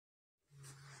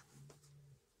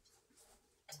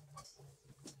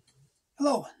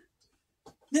Hello.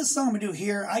 This song we do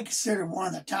here, I consider one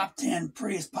of the top 10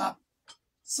 prettiest pop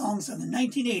songs of the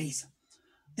 1980s.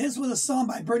 This was a song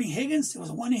by Bertie Higgins. It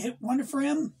was a one-hit wonder for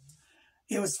him.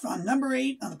 It was from number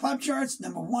 8 on the pop charts,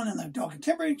 number 1 on the adult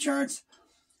contemporary charts.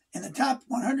 In the top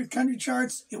 100 country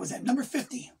charts, it was at number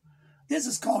 50. This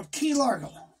is called Key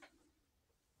Largo.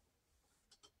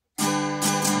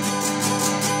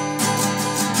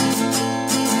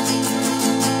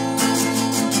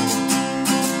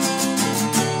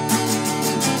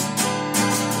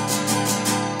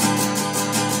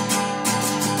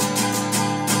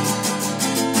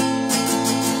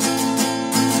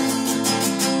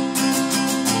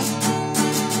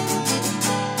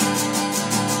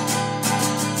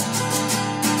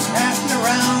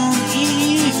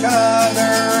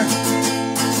 Other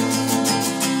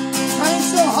trying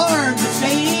so hard to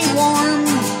stay warm.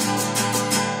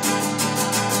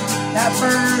 That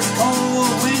first cold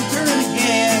winter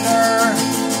together,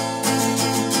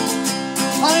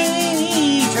 finding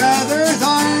each other's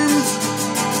arms,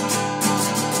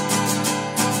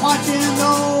 watching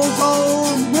those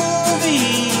old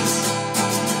movies,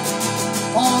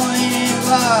 falling in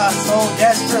love so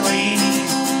desperately.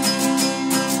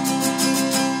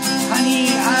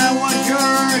 I was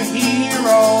your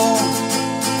hero,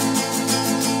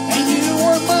 and you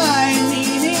were my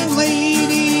leading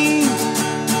lady.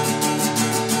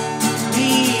 We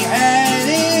had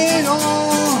it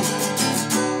all,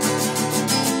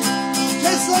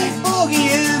 just like Boogie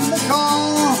and the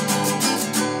Call.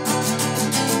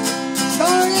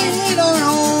 Started in our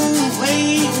own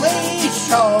late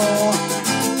show,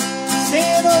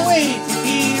 staying away to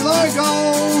Key Largo.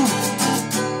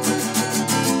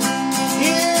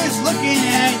 Looking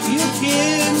at you,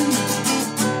 kid,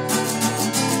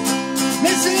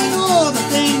 missing all the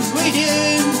things we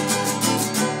did.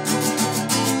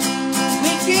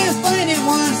 We can't find it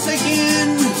once again,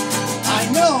 I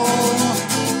know,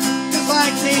 just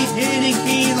like they did in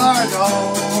Key Largo.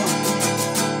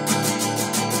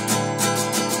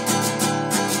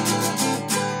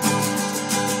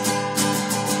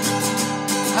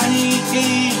 Honey,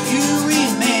 can't you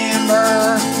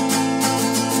remember?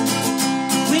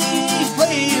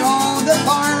 Played all the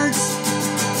parts,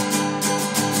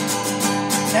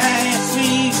 that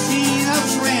sweet scene of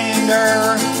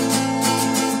surrender,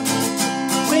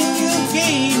 when you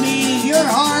gave me your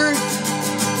heart.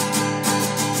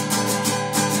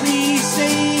 Please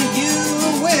say you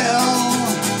will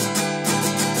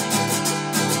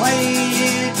play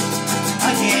it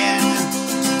again,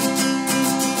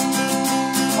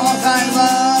 'cause I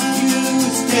love you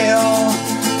still.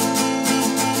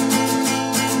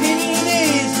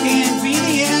 Can't be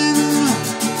the end.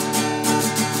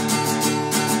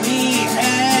 We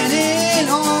had it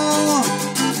all,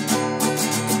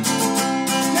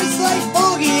 just like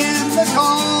Boogie and the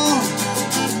Call.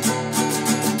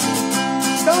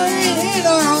 Started in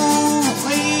our own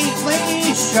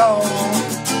late show,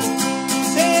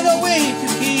 staying away to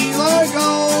Key Largo.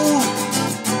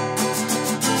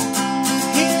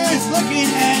 Here's looking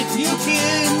at you,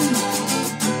 kid,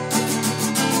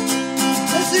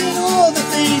 missing all the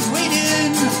things we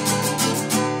did.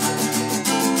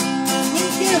 We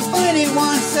can't find it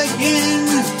once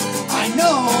again, I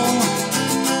know,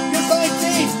 just like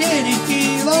they did in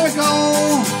Key Largo.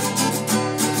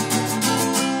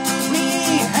 We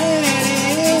had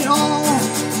it all,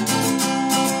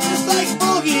 just like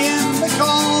Boogie and the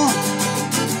Call.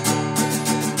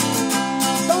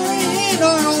 Starting in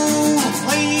our own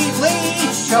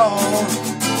late show,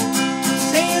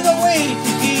 staying away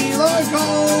to Key Largo.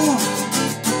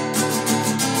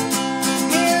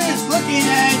 Here's looking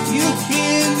at you,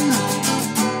 kid,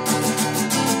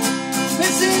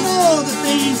 missing all the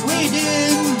things we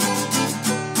did.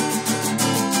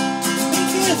 We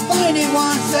can't find it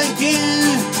once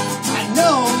again, I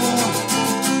know,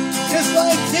 just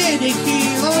like they did in Key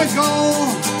Largo.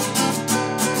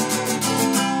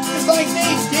 Just like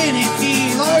they did in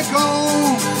Key Largo.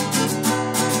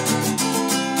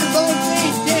 Like they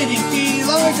did in Key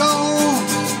Largo,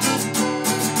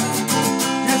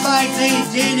 just like they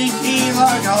did in Key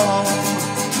Largo.